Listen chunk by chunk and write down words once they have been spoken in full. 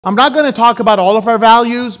I'm not going to talk about all of our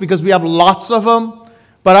values because we have lots of them,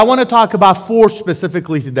 but I want to talk about 4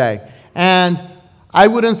 specifically today. And I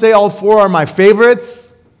wouldn't say all 4 are my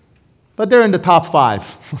favorites, but they're in the top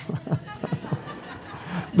 5.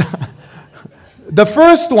 The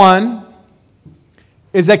first one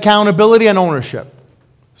is accountability and ownership.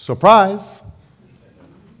 Surprise.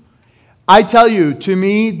 I tell you, to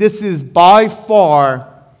me, this is by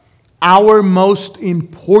far our most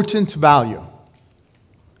important value.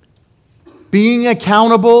 Being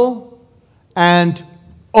accountable and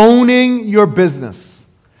owning your business.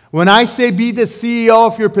 When I say be the CEO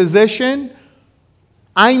of your position,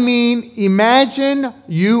 I mean imagine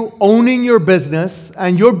you owning your business,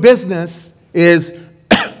 and your business is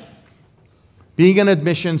being an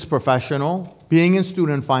admissions professional, being in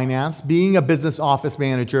student finance, being a business office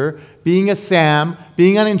manager, being a SAM,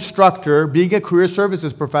 being an instructor, being a career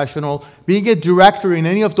services professional, being a director in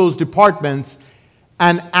any of those departments,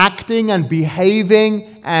 and acting and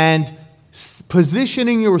behaving and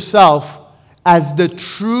positioning yourself as the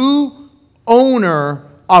true owner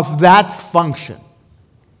of that function.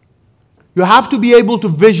 You have to be able to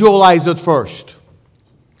visualize it first,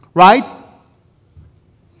 right?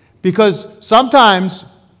 Because sometimes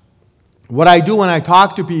what I do when I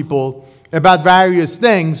talk to people about various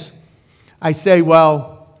things, I say,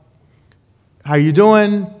 well, how are you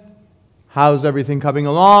doing? How's everything coming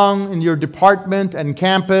along in your department and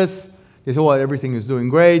campus? They say, well, everything is doing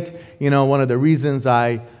great. You know, one of the reasons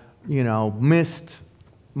I, missed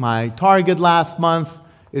my target last month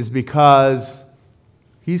is because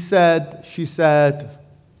he said, she said,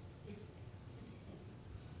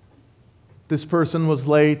 this person was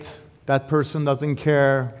late, that person doesn't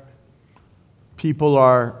care, people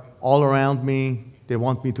are all around me, they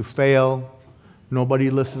want me to fail, nobody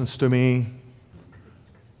listens to me.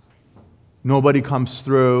 Nobody comes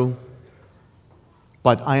through,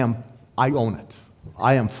 but I own it.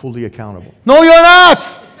 I am fully accountable. No, you're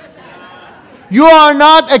not! You are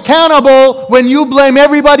not accountable when you blame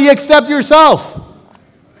everybody except yourself.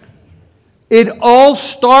 It all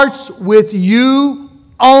starts with you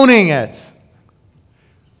owning it.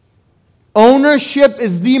 Ownership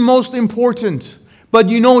is the most important. But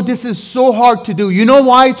this is so hard to do. You know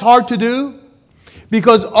why it's hard to do?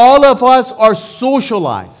 Because all of us are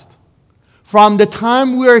socialized from the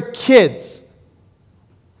time we're kids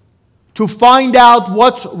to find out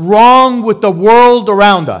what's wrong with the world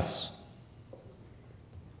around us.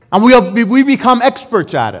 And we become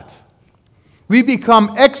experts at it. We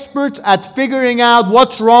become experts at figuring out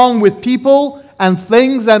what's wrong with people and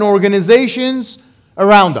things and organizations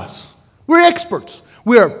around us. We're experts.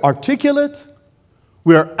 We're articulate.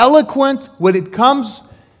 We're eloquent when it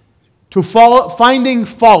comes to finding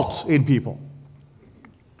fault in people.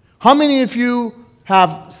 How many of you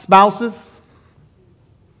have spouses,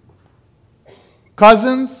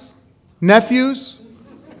 cousins, nephews,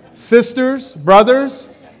 sisters,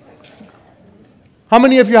 brothers? How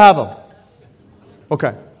many of you have them?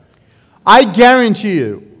 Okay. I guarantee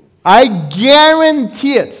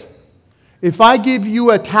it, if I give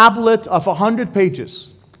you a tablet of 100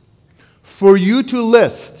 pages for you to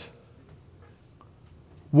list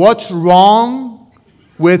what's wrong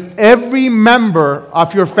with every member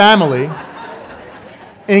of your family,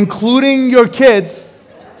 including your kids,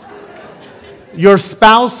 your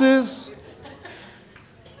spouses,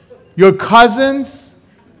 your cousins,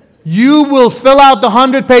 you will fill out the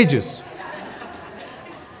 100 pages.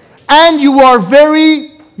 And you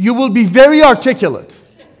will be very articulate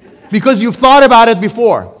because you've thought about it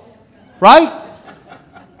before, right?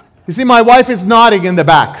 You see, my wife is nodding in the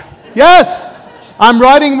back. Yes! I'm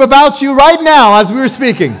writing about you right now as we're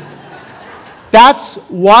speaking. That's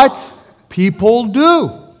what people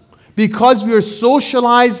do. Because we're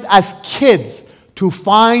socialized as kids to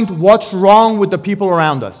find what's wrong with the people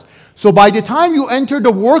around us. So by the time you enter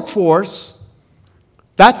the workforce,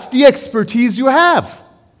 that's the expertise you have.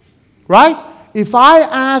 Right? If I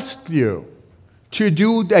asked you to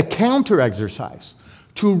do a counter exercise,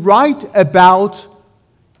 to write about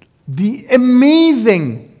the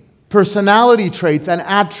amazing personality traits and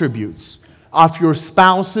attributes of your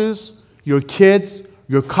spouses, your kids,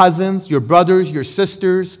 your cousins, your brothers, your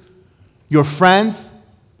sisters, your friends,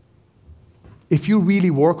 if you really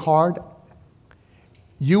work hard,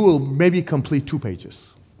 you will maybe complete 2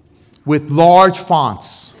 pages with large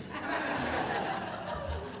fonts.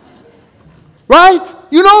 Right?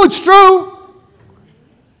 It's true.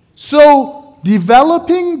 So,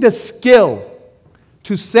 developing the skill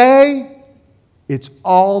to say, it's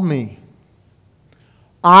all me.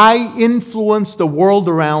 I influence the world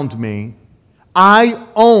around me. I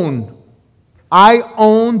own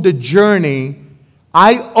the journey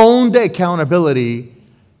I own the accountability.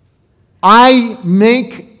 I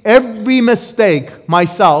make every mistake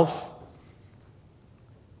myself.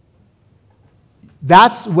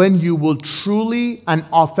 That's when you will truly and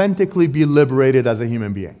authentically be liberated as a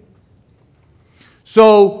human being.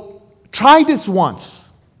 So try this once.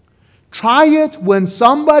 Try it when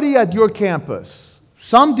somebody at your campus,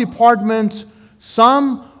 some department,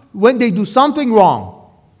 when they do something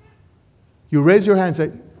wrong, you raise your hand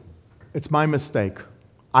and say, it's my mistake.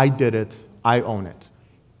 I did it. I own it.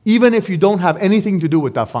 Even if you don't have anything to do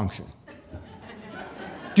with that function.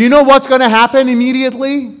 Do you know what's going to happen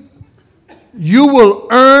immediately? You will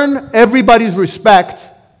earn everybody's respect.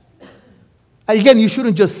 Again, you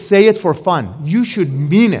shouldn't just say it for fun. You should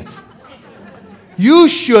mean it. You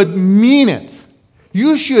should mean it.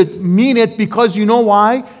 You should mean it because you know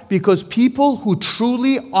why? Because people who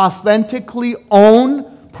truly, authentically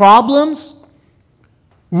own problems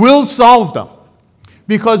will solve them.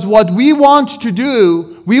 Because what we want to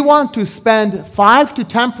do, we want to spend 5 to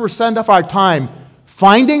 10% of our time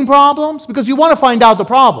finding problems, because you want to find out the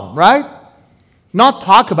problem, right? Not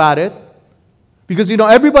talk about it. Because,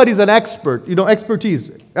 everybody's an expert.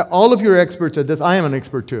 Expertise. All of you are experts at this. I am an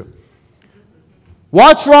expert too.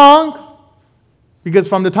 What's wrong? Because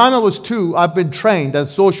from the time I was 2, I've been trained and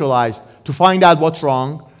socialized to find out what's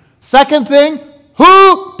wrong. Second thing,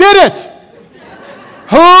 who did it?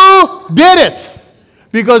 Who did it?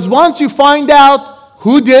 Because once you find out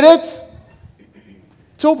who did it,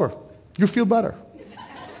 it's over. You feel better.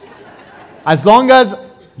 As long as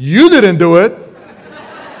you didn't do it,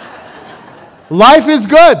 life is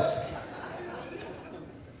good.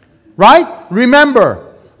 Right?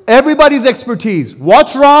 Remember, everybody's expertise.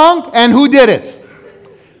 What's wrong and who did it?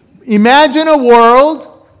 Imagine a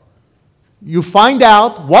world, you find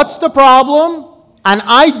out what's the problem, and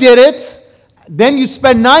I did it. Then you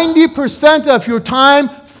spend 90% of your time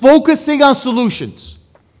focusing on solutions.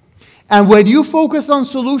 And when you focus on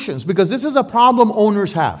solutions, because this is a problem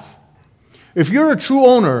owners have. If you're a true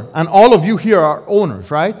owner, and all of you here are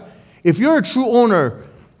owners, right? If you're a true owner,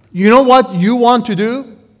 you know what you want to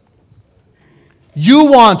do? You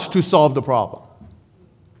want to solve the problem.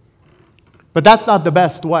 But that's not the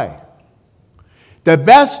best way. The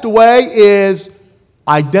best way is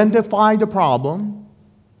identify the problem,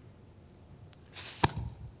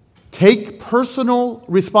 take personal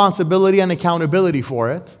responsibility and accountability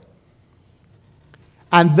for it,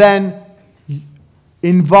 and then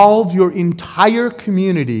involve your entire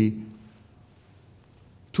community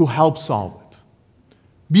to help solve it.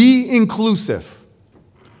 Be inclusive.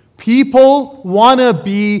 People want to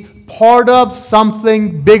be part of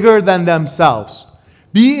something bigger than themselves.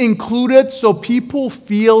 Be included so people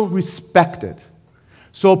feel respected.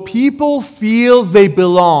 So people feel they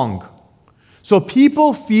belong. So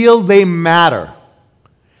people feel they matter.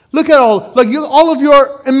 Look at all of you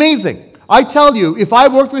are amazing. I tell you, if I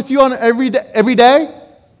worked with you on every day,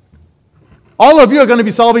 all of you are going to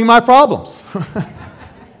be solving my problems.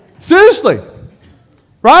 Seriously.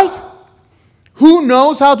 Right? Who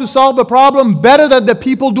knows how to solve the problem better than the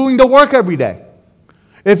people doing the work every day?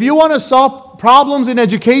 If you want to solve problems in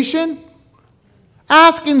education,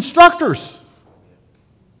 ask instructors.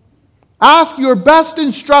 Ask your best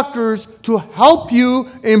instructors to help you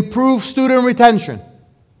improve student retention.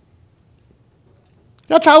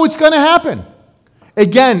 That's how it's going to happen.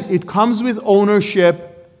 Again, it comes with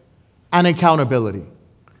ownership and accountability.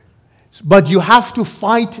 But you have to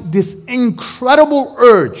fight this incredible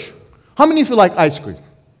urge. How many of you like ice cream?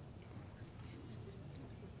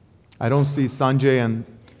 I don't see Sanjay and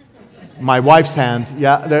my wife's hand.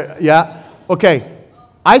 Yeah. Okay.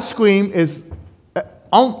 Ice cream is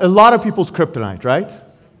a lot of people's kryptonite, right?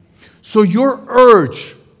 So your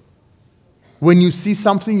urge when you see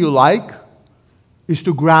something you like is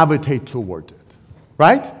to gravitate toward it,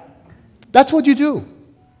 right? That's what you do,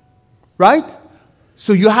 right?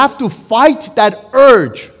 So you have to fight that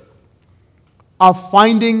urge of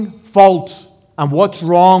finding fault and what's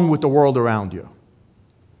wrong with the world around you.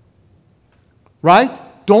 Right?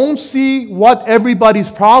 Don't see what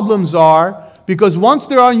everybody's problems are, because once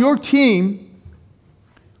they're on your team,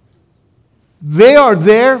 they are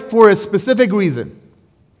there for a specific reason.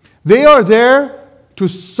 They are there to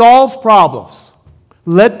solve problems.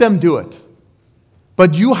 Let them do it.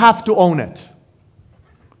 But you have to own it,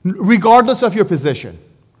 regardless of your position,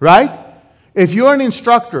 right? If you're an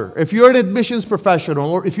instructor, if you're an admissions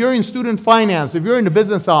professional, or if you're in student finance, if you're in the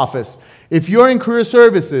business office, if you're in career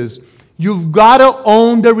services, you've got to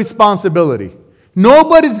own the responsibility.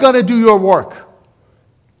 Nobody's going to do your work.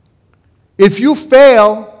 If you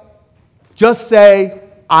fail, just say,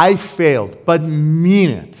 I failed, but mean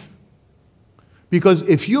it. Because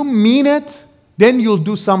if you mean it, then you'll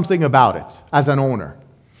do something about it as an owner.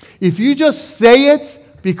 If you just say it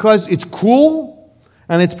because it's cool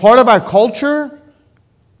and it's part of our culture,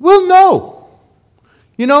 we'll know.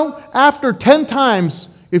 You know, after 10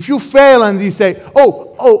 times, if you fail and you say,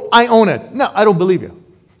 oh, I own it. No, I don't believe you.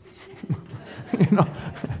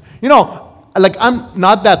 You know, like I'm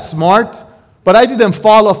not that smart, but I didn't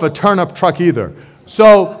fall off a turnip truck either.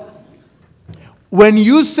 So when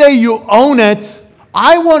you say you own it,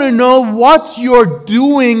 I want to know what you're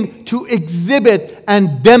doing to exhibit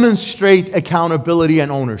and demonstrate accountability and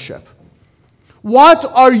ownership. What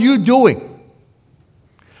are you doing?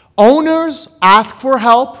 Owners ask for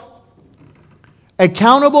help.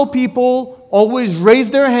 Accountable people always raise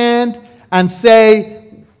their hand and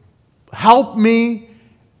say, help me.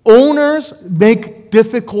 Owners make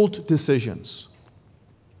difficult decisions.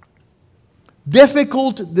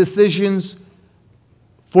 Difficult decisions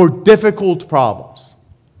for difficult problems.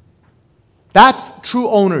 That's true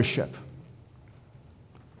ownership.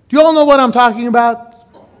 Do you all know what I'm talking about?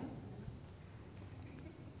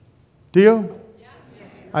 Do you?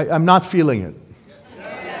 Yes. I'm not feeling it.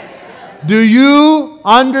 Yes. Do you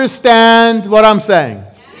understand what I'm saying?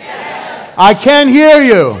 Yes. I can't hear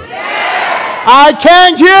you. Yes. I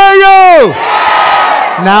can't hear you.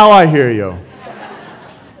 Yes. Now I hear you.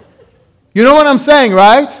 You know what I'm saying,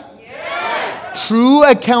 right? Yes. True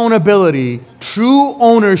accountability, true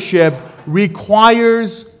ownership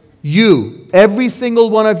requires you, every single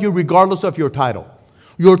one of you, regardless of your title.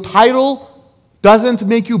 Your title doesn't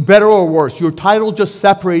make you better or worse. Your title just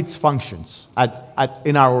separates functions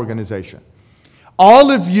in our organization.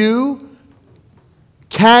 All of you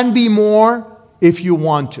can be more if you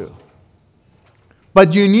want to.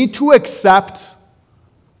 But you need to accept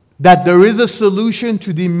that there is a solution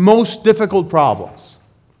to the most difficult problems.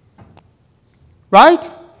 Right?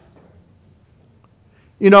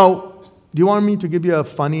 You know, do you want me to give you a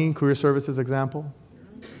funny career services example?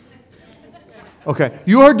 Okay,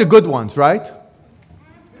 you heard the good ones, right?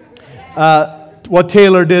 What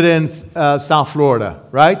Taylor did in South Florida,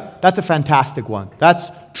 right? That's a fantastic one.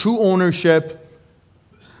 That's true ownership,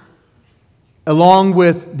 along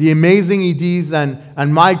with the amazing EDs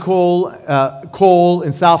and Michael Cole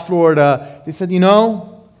in South Florida. They said, you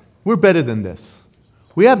know, we're better than this.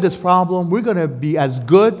 We have this problem. We're going to be as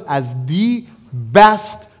good as the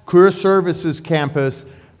best career services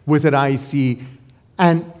campus with an IEC.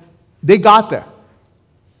 And they got there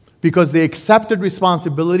because they accepted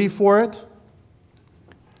responsibility for it.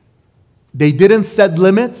 They didn't set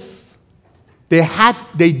limits.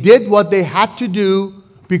 They did what they had to do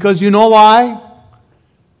because you know why?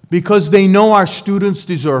 Because they know our students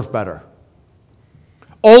deserve better.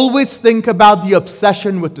 Always think about the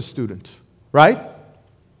obsession with the student, right?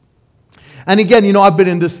 And again, you know, I've been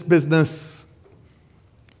in this business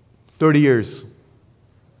 30 years.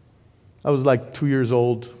 I was like 2 years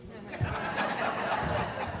old.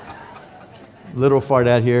 Little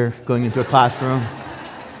Fardad here, going into a classroom.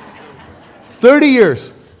 30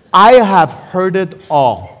 years. I have heard it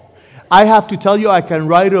all. I have to tell you, I can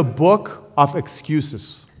write a book of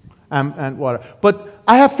excuses and what. But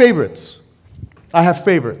I have favorites. I have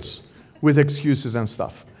favorites with excuses and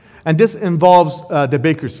stuff. And this involves the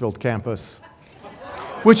Bakersfield campus,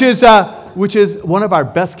 which is one of our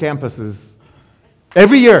best campuses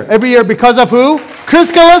every year. Every year because of who?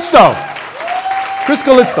 Chris Callisto. Chris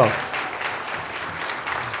Callisto.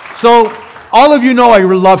 So all of you know I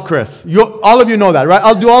love Chris. All of you know that,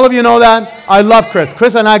 right? Do all of you know that? I love Chris.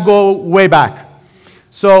 Chris and I go way back.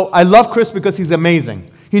 So I love Chris because he's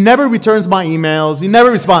amazing. He never returns my emails. He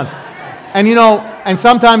never responds. And you know, and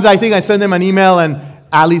sometimes I think I send him an email and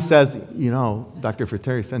Ali says, you know, Dr.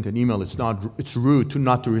 Fateri sent an email. It's rude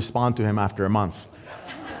not to respond to him after a month.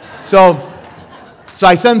 So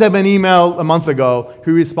I sent him an email a month ago.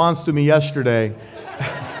 He responds to me yesterday.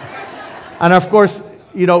 And of course,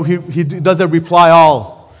 you know, he does a reply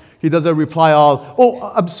all. He does a reply all.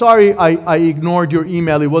 Oh, I'm sorry I ignored your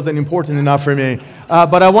email. It wasn't important enough for me.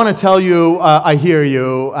 But I want to tell you, I hear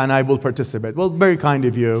you, and I will participate. Well, very kind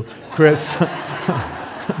of you, Chris.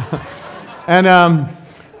 And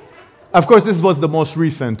of course, this was the most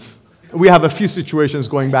recent. We have a few situations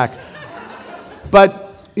going back.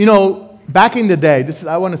 But, you know, back in the day,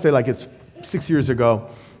 I want to say like it's 6 years ago,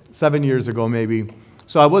 7 years ago maybe.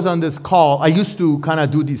 So I was on this call. I used to kind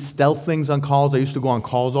of do these stealth things on calls. I used to go on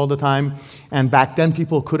calls all the time. And back then,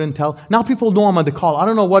 people couldn't tell. Now people know I'm on the call. I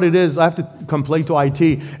don't know what it is. I have to complain to IT.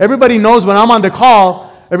 Everybody knows when I'm on the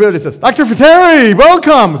call, everybody says, Dr. Fateri,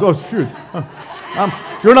 welcome. Oh, shoot.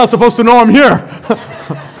 You're not supposed to know I'm here.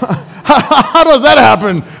 How does that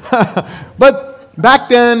happen? But back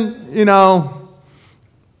then, you know,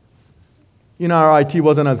 our IT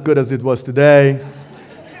wasn't as good as it was today,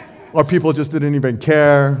 or people just didn't even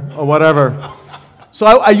care, or whatever. So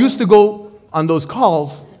I used to go on those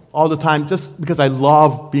calls all the time just because I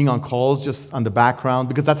love being on calls, just on the background,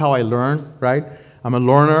 because that's how I learn, right? I'm a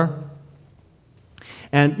learner.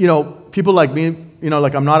 And, people like me,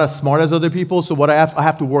 like I'm not as smart as other people, so I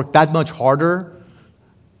have to work that much harder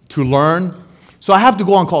to learn. So I have to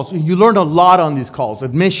go on calls. You learn a lot on these calls.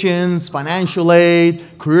 Admissions, financial aid,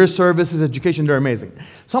 career services, education, they're amazing.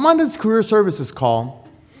 So I'm on this career services call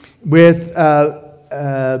with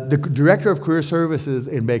the director of career services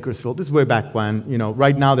in Bakersfield. This is way back when,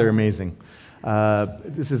 right now they're amazing.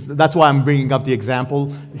 That's why I'm bringing up the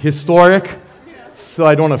example, historic, so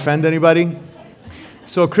I don't offend anybody.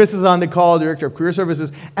 So Chris is on the call, director of career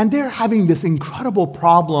services, and they're having this incredible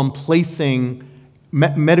problem placing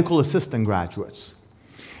medical assistant graduates.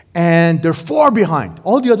 And they're far behind.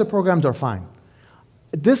 All the other programs are fine.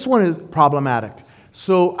 This one is problematic.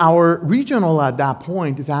 So our regional at that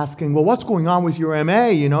point is asking, well, what's going on with your MA?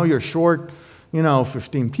 You're short,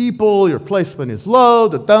 15 people, your placement is low,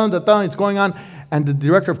 it's going on. And the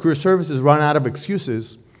director of career services run out of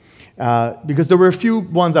excuses because there were a few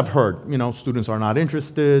ones I've heard. Students are not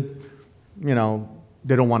interested, they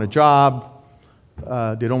don't want a job.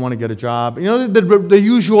 They don't want to get a job. The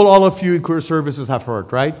usual all of you career services have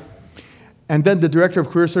heard, right? And then the director of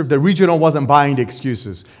career services, the regional wasn't buying the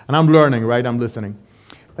excuses. And I'm learning, right? I'm listening.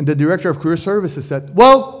 And the director of career services said,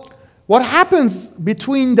 well, what happens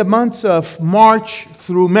between the months of March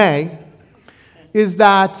through May is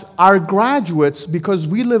that our graduates, because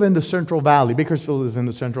we live in the Central Valley, Bakersfield is in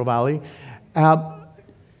the Central Valley,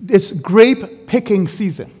 it's grape picking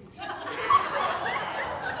season.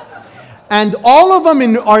 And all of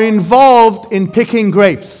them are involved in picking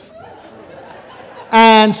grapes.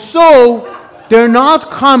 And so they're not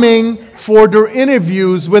coming for their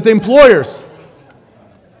interviews with employers.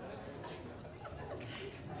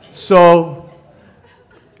 So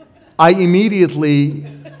my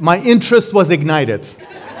interest was ignited.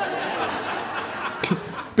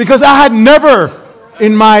 Because I had never,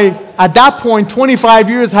 at that point, 25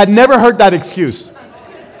 years, had never heard that excuse.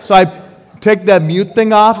 So I take the mute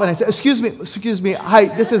thing off, and I said, excuse me, hi,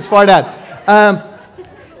 this is Fardad.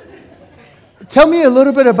 Tell me a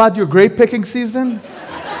little bit about your grape picking season.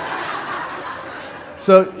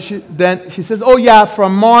 So she says, oh yeah,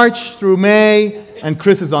 from March through May, and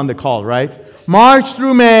Chris is on the call, right? March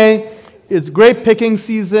through May, it's grape picking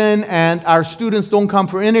season, and our students don't come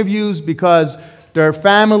for interviews because their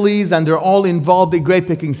families and they're all involved in grape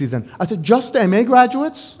picking season. I said, just the MA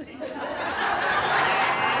graduates?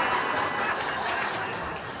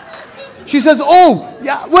 She says, oh,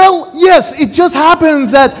 yeah, well, yes, it just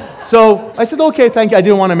happens that. So I said, okay, thank you. I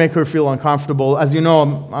didn't want to make her feel uncomfortable. As you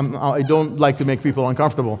know, I don't like to make people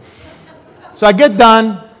uncomfortable. So I get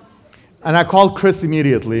done, and I called Chris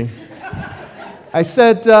immediately. I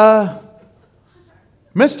said,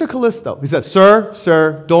 Mr. Callisto. He said,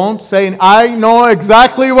 sir, don't say anything. I know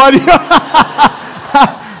exactly what you...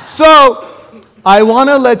 So I want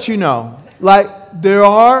to let you know, there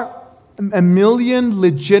are a million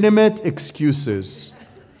legitimate excuses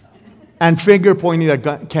and finger pointing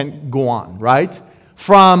that can go on, right?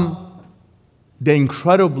 From the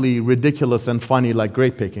incredibly ridiculous and funny, like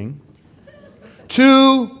grape picking,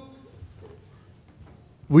 to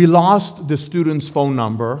we lost the student's phone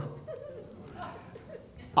number.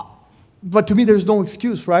 But to me, there's no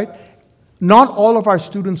excuse, right? Not all of our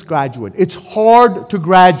students graduate. It's hard to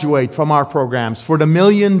graduate from our programs for the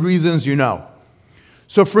million reasons you know.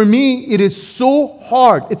 So for me, it is so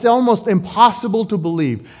hard. It's almost impossible to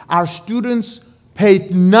believe. Our students paid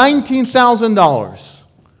 $19,000,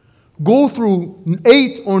 go through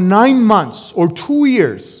 8 or 9 months or 2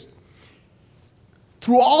 years,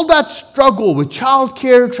 through all that struggle with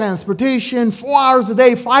childcare, transportation, 4 hours a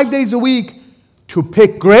day, 5 days a week, to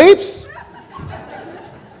pick grapes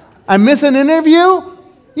and miss an interview?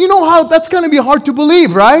 You know how that's going to be hard to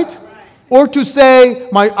believe, right? Or to say,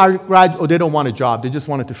 they don't want a job. They just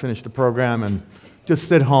wanted to finish the program and just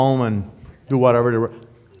sit home and do whatever they were.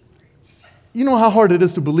 You know how hard it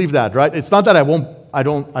is to believe that, right? It's not that I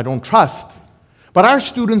don't trust. But our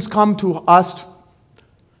students come to us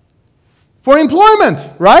for employment,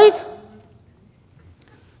 right?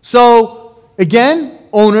 So, again,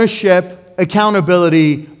 ownership,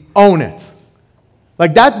 accountability, own it.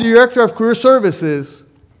 Like that director of career services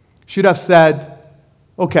should have said,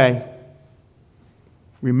 okay,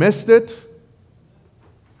 we missed it.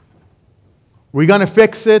 We're going to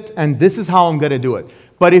fix it, and this is how I'm going to do it.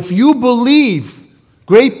 But if you believe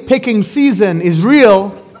grape picking season is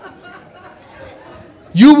real,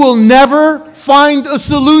 you will never find a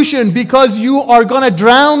solution because you are going to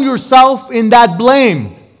drown yourself in that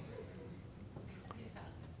blame.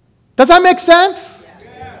 Does that make sense?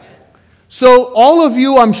 Yes. So all of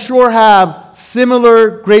you, I'm sure, have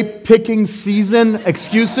similar grape picking season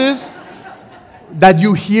excuses that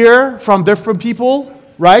you hear from different people,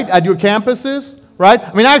 right, at your campuses, right?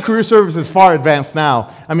 I mean, our career service is far advanced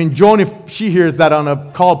now. I mean, Joan, if she hears that on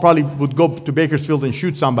a call, probably would go to Bakersfield and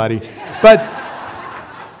shoot somebody.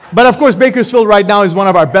 But of course, Bakersfield right now is one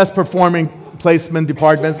of our best performing placement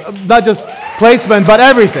departments. Not just placement, but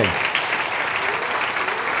everything.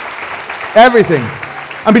 Everything.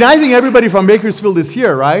 I mean, I think everybody from Bakersfield is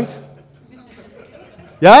here, right?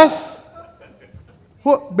 Yes?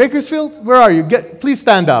 What, Bakersfield? Where are you? Please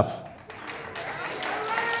stand up.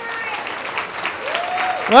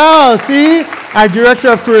 Well, see, our Director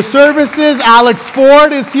of Career Services, Alex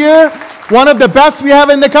Ford, is here. One of the best we have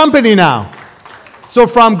in the company now. So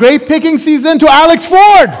from grape picking season to Alex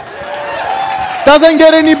Ford. Doesn't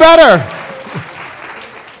get any better.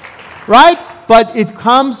 Right? But it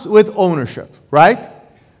comes with ownership, right?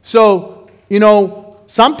 So,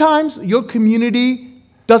 sometimes your community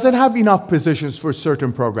doesn't have enough positions for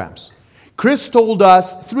certain programs. Chris told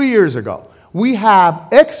us 3 years ago, we have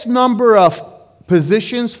X number of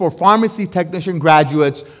positions for pharmacy technician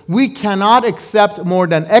graduates. We cannot accept more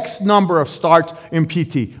than X number of starts in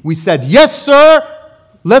PT. We said, yes, sir.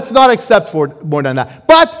 Let's not accept for more than that.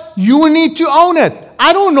 But you need to own it.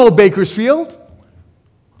 I don't know Bakersfield.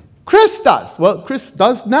 Chris does. Well, Chris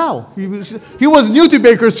does now. He was new to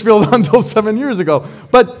Bakersfield until 7 years ago.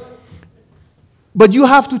 But you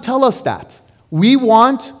have to tell us that. We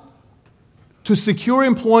want to secure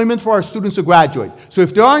employment for our students who graduate. So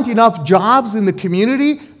if there aren't enough jobs in the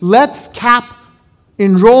community, let's cap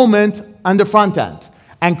enrollment on the front end.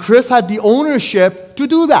 And Chris had the ownership to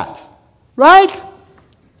do that. Right?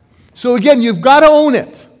 So again, you've got to own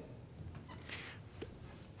it.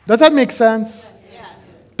 Does that make sense?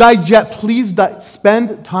 Yes. Please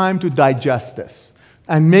spend time to digest this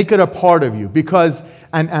and make it a part of you. Because,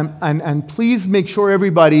 and please make sure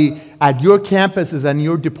everybody at your campuses and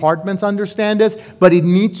your departments understand this, but it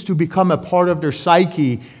needs to become a part of their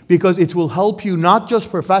psyche because it will help you not just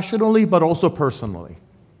professionally, but also personally.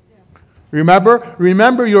 Yeah.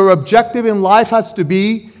 Remember, your objective in life has to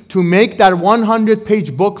be to make that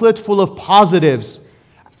 100-page booklet full of positives,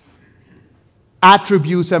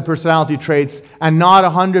 attributes, and personality traits, and not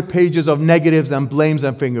 100 pages of negatives and blames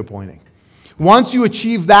and finger-pointing. Once you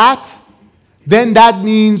achieve that, then that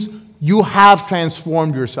means you have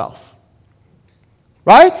transformed yourself.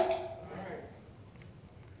 Right?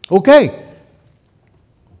 Okay.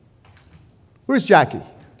 Where's Jackie?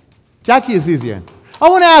 Jackie is easier. I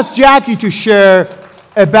want to ask Jackie to share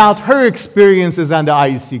about her experiences and the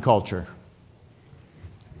IEC culture.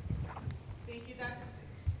 Thank you, Dr.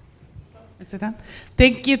 Is it done?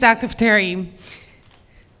 Thank you, Dr. Fateri.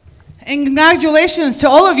 And congratulations to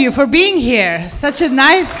all of you for being here. Such a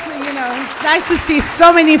nice, it's nice to see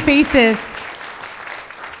so many faces.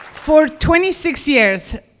 For 26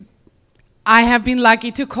 years, I have been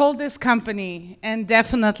lucky to call this company and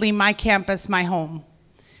definitely my campus my home.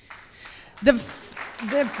 The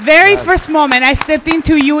very first moment I stepped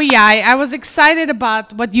into UEI, I was excited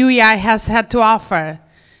about what UEI has had to offer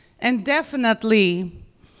and definitely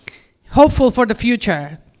hopeful for the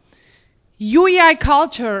future. UEI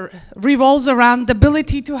culture revolves around the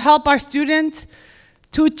ability to help our students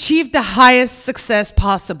to achieve the highest success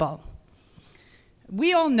possible.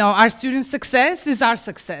 We all know our students' success is our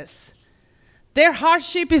success. Their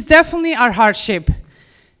hardship is definitely our hardship,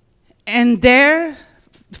 and their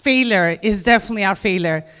failure is definitely our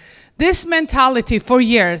failure. This mentality for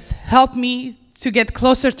years helped me to get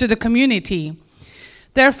closer to the community,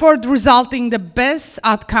 therefore resulting the best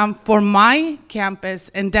outcome for my campus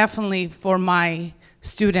and definitely for my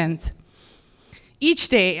students. Each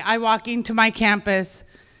day I walk into my campus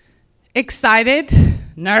excited,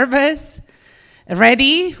 nervous,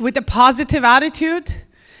 ready with a positive attitude,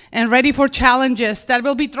 and ready for challenges that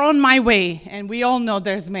will be thrown my way, and we all know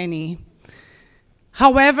there's many.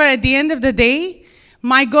 However, at the end of the day,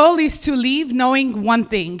 my goal is to leave knowing one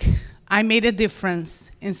thing: I made a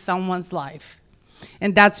difference in someone's life.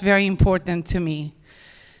 And that's very important to me.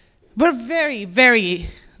 We're very, very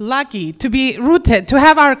lucky to be rooted, to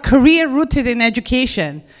have our career rooted in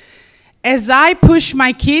education. As I push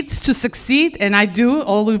my kids to succeed, and I do,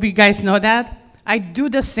 all of you guys know that, I do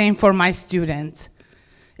the same for my students.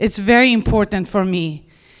 It's very important for me.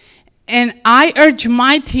 And I urge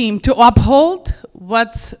my team to uphold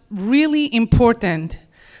what's really important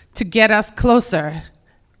to get us closer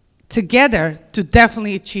together to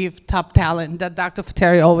definitely achieve top talent that Dr.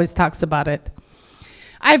 Fateri always talks about it.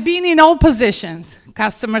 I've been in all positions: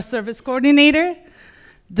 customer service coordinator,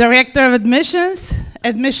 director of admissions,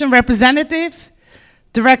 admission representative,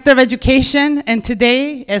 director of education, and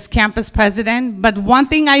today as campus president. But one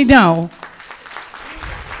thing I know,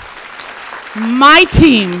 my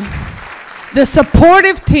team, the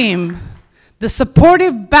supportive team, the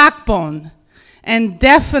supportive backbone, and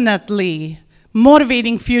definitely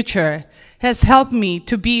motivating future has helped me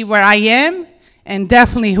to be where I am and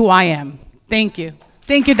definitely who I am. Thank you.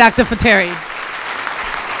 Thank you, Dr. Fateri.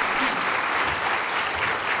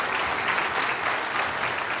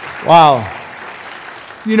 Wow.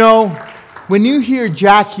 You know, when you hear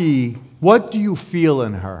Jackie, what do you feel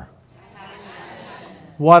in her?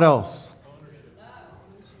 What else?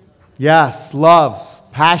 Yes,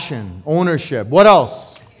 love, passion, ownership. What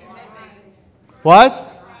else? What?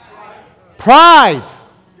 Pride.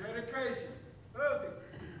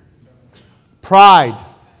 Pride.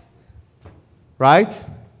 Right?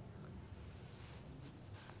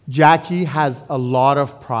 Jackie has a lot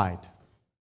of pride.